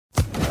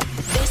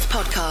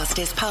podcast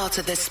is part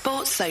of the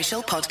Sports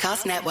Social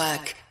Podcast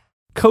Network.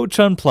 Coach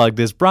Unplugged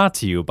is brought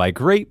to you by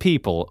great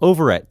people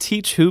over at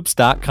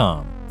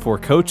teachhoops.com for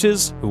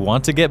coaches who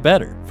want to get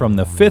better. From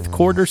the Fifth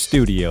Quarter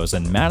Studios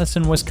in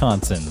Madison,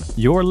 Wisconsin,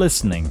 you're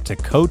listening to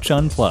Coach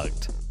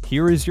Unplugged.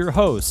 Here is your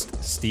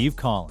host, Steve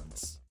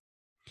Collins.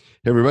 Hey,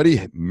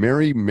 everybody.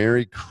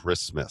 Merry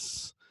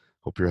Christmas.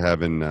 Hope you're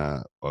having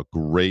a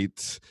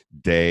great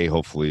day.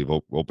 Hopefully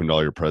you've opened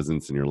all your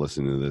presents and you're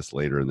listening to this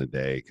later in the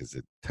day because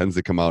it tends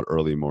to come out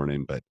early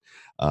morning. But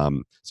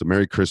so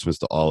Merry Christmas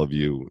to all of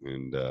you.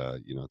 And,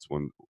 it's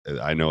one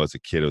I know as a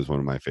kid, it was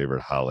one of my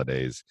favorite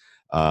holidays.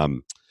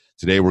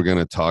 Today we're going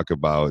to talk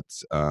about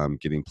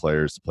getting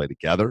players to play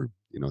together.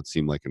 It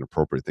seemed like an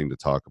appropriate thing to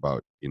talk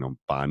about,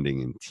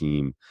 bonding and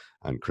team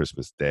on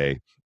Christmas Day.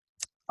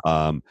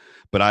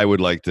 But I would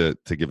like to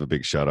give a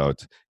big shout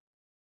out.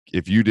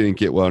 If you didn't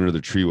get well under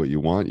the tree what you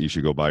want, you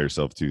should go buy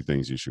yourself two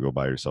things. You should go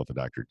buy yourself a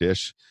Dr.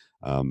 Dish.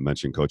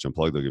 Mention Coach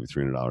Unplugged, they'll give you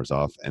 $300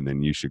 off. And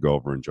then you should go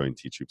over and join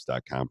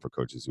teachhoops.com for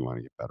coaches who want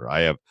to get better.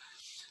 I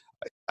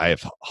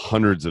have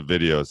hundreds of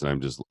videos that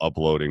I'm just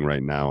uploading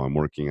right now. I'm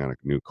working on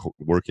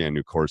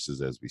new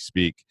courses as we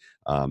speak.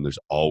 There's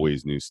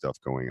always new stuff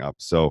going up.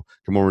 So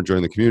come over and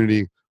join the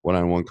community.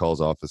 One-on-one calls,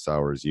 office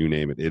hours, you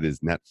name it. It is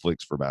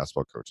Netflix for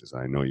basketball coaches.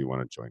 I know you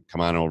want to join.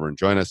 Come on over and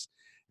join us.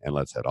 And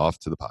let's head off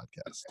to the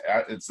podcast.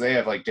 They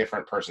have like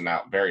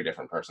very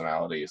different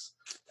personalities,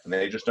 and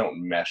they just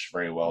don't mesh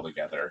very well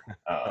together.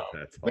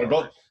 They're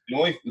both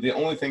the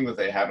only thing that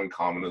they have in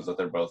common is that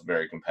they're both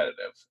very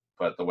competitive,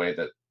 but the way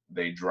that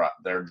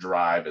their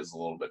drive is a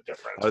little bit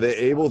different. Are they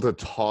able to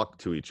talk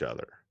to each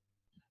other?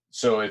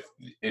 So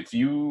if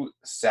you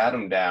sat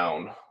them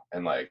down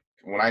and like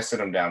when I sit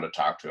them down to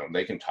talk to them,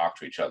 they can talk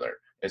to each other.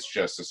 It's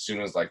just as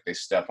soon as like they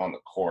step on the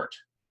court,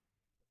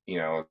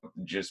 it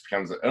just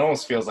becomes, it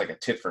almost feels like a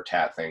tit for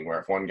tat thing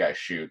where if one guy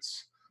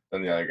shoots,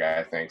 then the other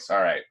guy thinks,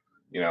 all right,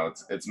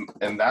 it's,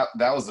 and that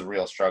was the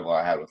real struggle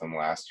I had with them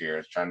last year,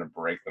 is trying to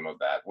break them of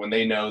that when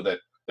they know that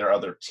their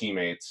other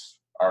teammates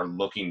are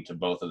looking to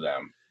both of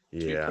them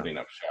to be putting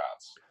up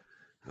shots.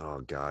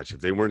 Oh gosh,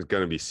 if they weren't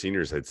going to be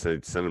seniors, I'd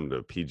send them to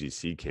a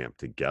PGC camp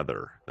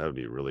together. That would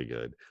be really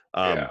good.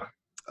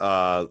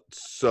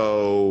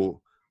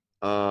 So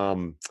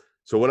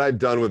what I've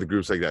done with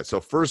groups like that. So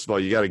first of all,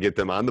 you got to get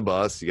them on the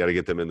bus. You got to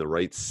get them in the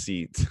right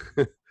seat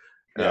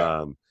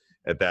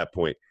at that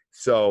point.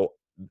 So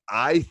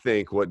I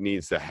think what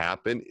needs to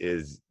happen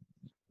is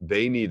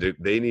they need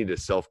to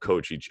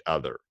self-coach each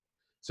other.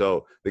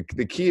 So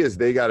the key is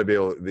they got to be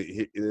able,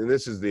 and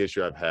this is the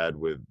issue I've had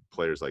with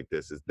players like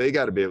this, is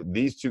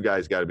these two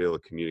guys got to be able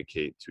to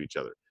communicate to each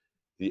other.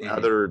 The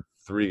other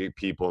three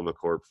people on the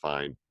court,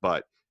 fine,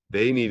 but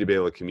they need to be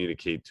able to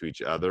communicate to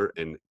each other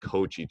and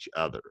coach each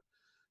other.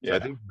 So I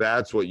think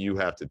that's what you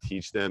have to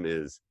teach them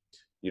is,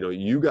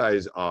 you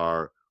guys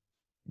are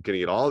going to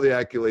get all the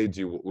accolades.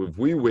 If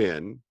we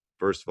win,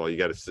 first of all, you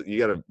got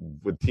to,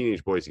 with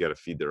teenage boys, you got to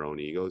feed their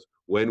own egos.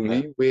 When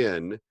we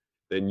win,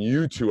 then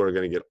you two are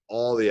going to get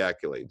all the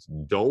accolades.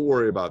 Don't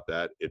worry about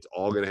that. It's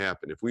all going to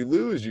happen. If we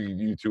lose,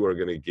 you two are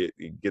going to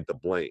get the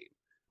blame.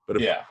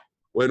 But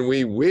when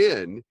we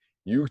win,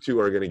 you two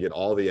are going to get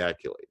all the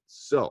accolades.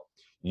 So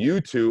you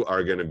two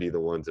are going to be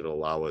the ones that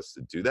allow us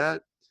to do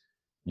that.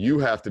 You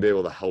have to be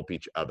able to help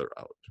each other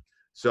out.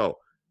 So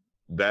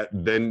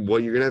then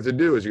what you're going to have to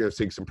do is you're going to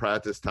take some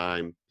practice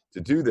time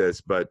to do this,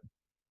 but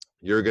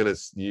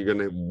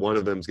one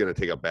of them's going to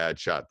take a bad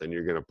shot. Then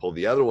you're going to pull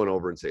the other one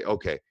over and say,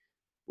 okay,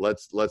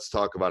 let's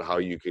talk about how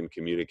you can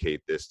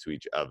communicate this to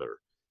each other.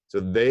 So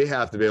they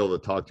have to be able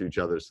to talk to each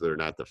other so they're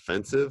not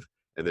defensive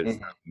and they're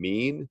not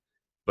mean,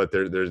 but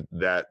there's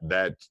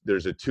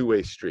a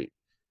two-way street.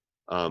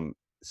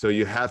 So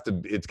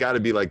it's got to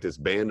be like this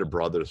band of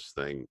brothers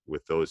thing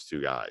with those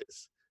two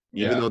guys.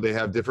 Even though they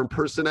have different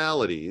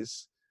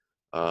personalities,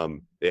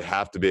 they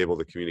have to be able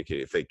to communicate.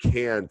 If they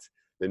can't,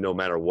 then no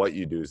matter what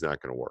you do is not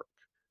going to work.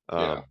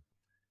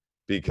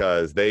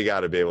 Because they got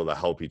to be able to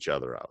help each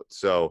other out.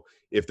 So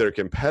if they're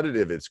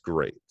competitive, it's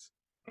great.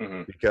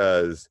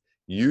 Because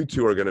you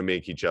two are going to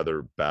make each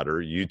other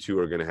better. You two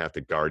are going to have to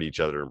guard each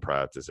other in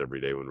practice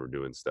every day when we're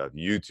doing stuff.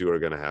 You two are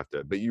going to have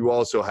to, but you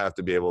also have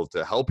to be able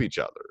to help each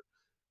other.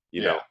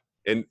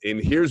 And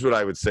here's what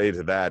I would say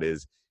to that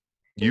is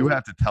you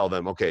have to tell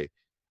them, okay,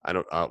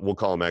 we'll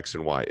call them X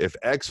and Y. If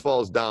X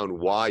falls down,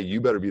 Y, you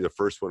better be the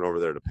first one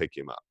over there to pick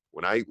him up.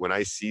 When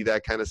I see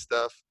that kind of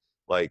stuff,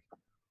 like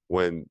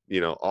when,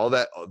 all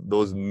that,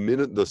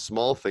 the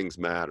small things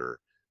matter.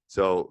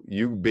 So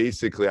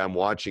I'm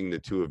watching the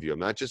two of you. I'm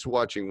not just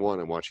watching one,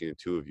 I'm watching the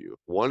two of you. If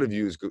one of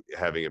you is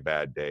having a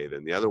bad day,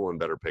 then the other one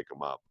better pick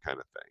them up kind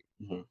of thing.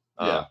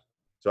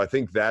 So I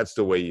think that's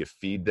the way you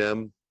feed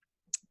them.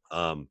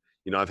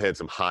 I've had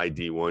some high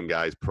D1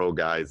 guys, pro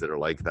guys that are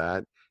like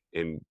that.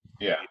 And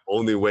the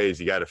only way is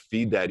you got to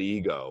feed that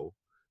ego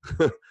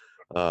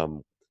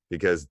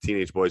because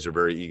teenage boys are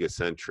very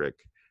egocentric.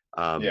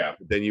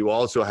 Then you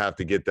also have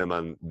to get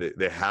them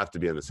they have to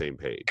be on the same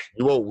page.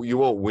 You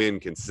won't win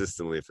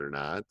consistently if they're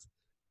not.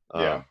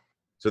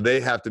 So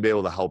they have to be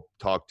able to help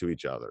talk to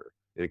each other.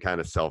 and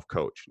kind of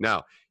self-coach.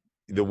 Now,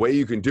 the way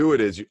you can do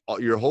it is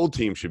your whole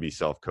team should be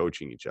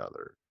self-coaching each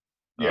other.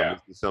 Yeah.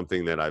 This is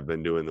something that I've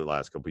been doing the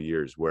last couple of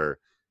years where,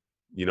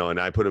 and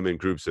I put them in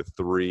groups of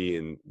 3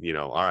 and,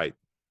 all right,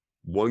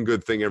 one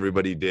good thing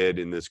everybody did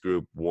in this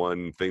group,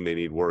 one thing they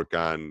need work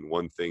on,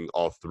 one thing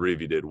all 3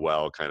 of you did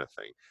well, kind of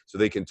thing. So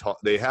they can talk,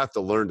 they have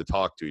to learn to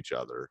talk to each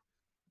other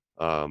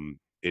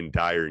in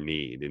dire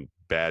need, in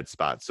bad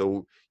spots.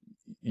 So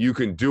you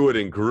can do it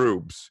in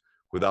groups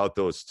without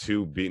those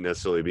 2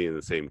 necessarily being in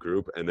the same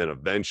group. And then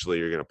eventually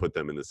you're going to put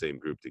them in the same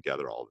group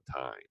together all the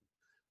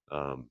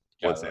time.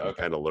 Once they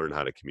kind of learn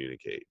how to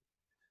communicate.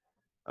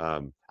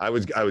 I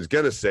was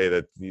going to say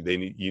that you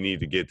need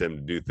to get them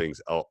to do things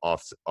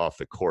off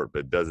the court, but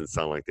it doesn't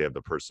sound like they have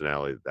the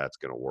personality that's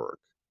going to work.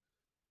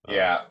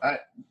 Yeah.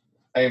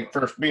 I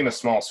for being a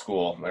small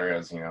school, there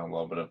is, a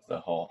little bit of the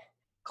whole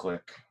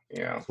clique,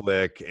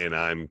 clique, and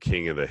I'm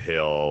king of the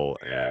hill.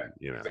 And,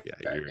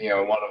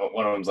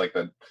 one of them's like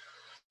the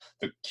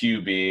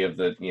QB of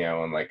the,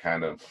 and like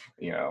kind of,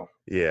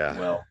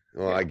 yeah.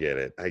 Well, I get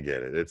it.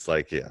 It's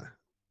like, yeah.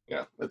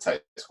 Yeah, that's high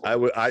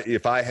school.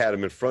 If I had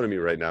him in front of me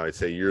right now, I'd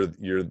say you're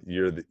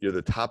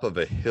the top of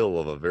a hill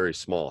of a very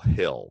small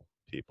hill,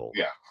 people.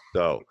 Yeah.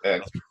 So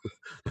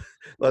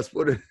let's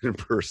put it in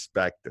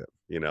perspective,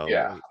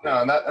 Yeah.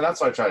 No, and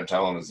that's what I try to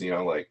tell them is,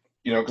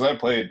 because I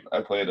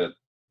played at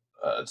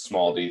a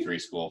small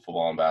D3 school,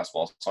 football and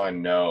basketball, so I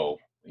know,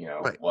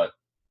 right. what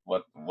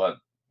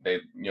they,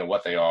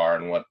 what they are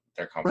and what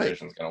their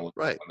competition is going to look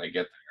like when they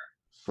get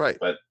there. Right.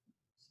 But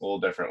it's a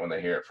little different when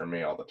they hear it from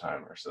me all the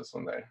time versus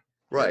when they.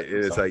 Right.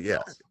 And it's like, yeah.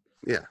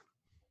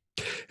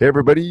 Hey,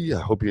 everybody. I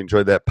hope you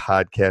enjoyed that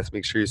podcast.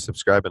 Make sure you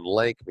subscribe and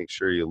like. Make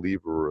sure you leave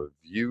a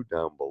review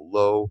down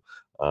below.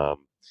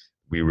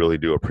 We really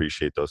do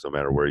appreciate those no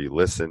matter where you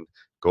listen.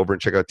 Go over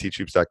and check out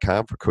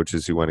teachhoops.com for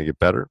coaches who want to get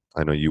better.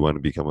 I know you want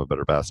to become a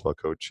better basketball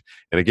coach.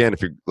 And again,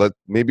 if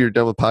maybe you're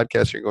done with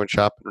podcasts, you're going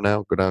shopping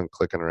now, go down and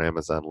click on our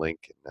Amazon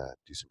link and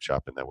do some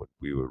shopping.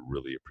 We would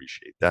really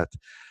appreciate that.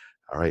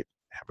 All right.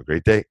 Have a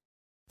great day.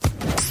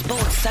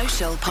 Sports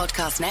Social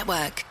Podcast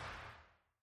Network.